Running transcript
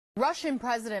Russian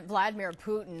President Vladimir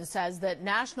Putin says that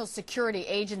National Security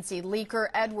Agency leaker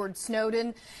Edward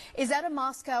Snowden is at a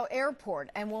Moscow airport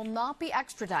and will not be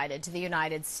extradited to the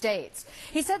United States.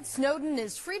 He said Snowden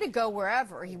is free to go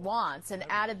wherever he wants and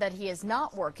added that he is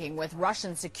not working with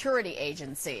Russian security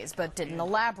agencies, but didn't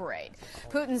elaborate.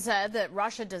 Putin said that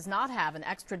Russia does not have an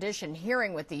extradition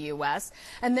hearing with the U.S.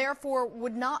 and therefore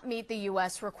would not meet the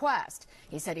U.S. request.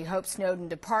 He said he hopes Snowden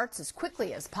departs as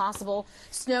quickly as possible.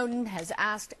 Snowden has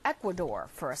asked Ecuador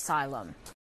for asylum.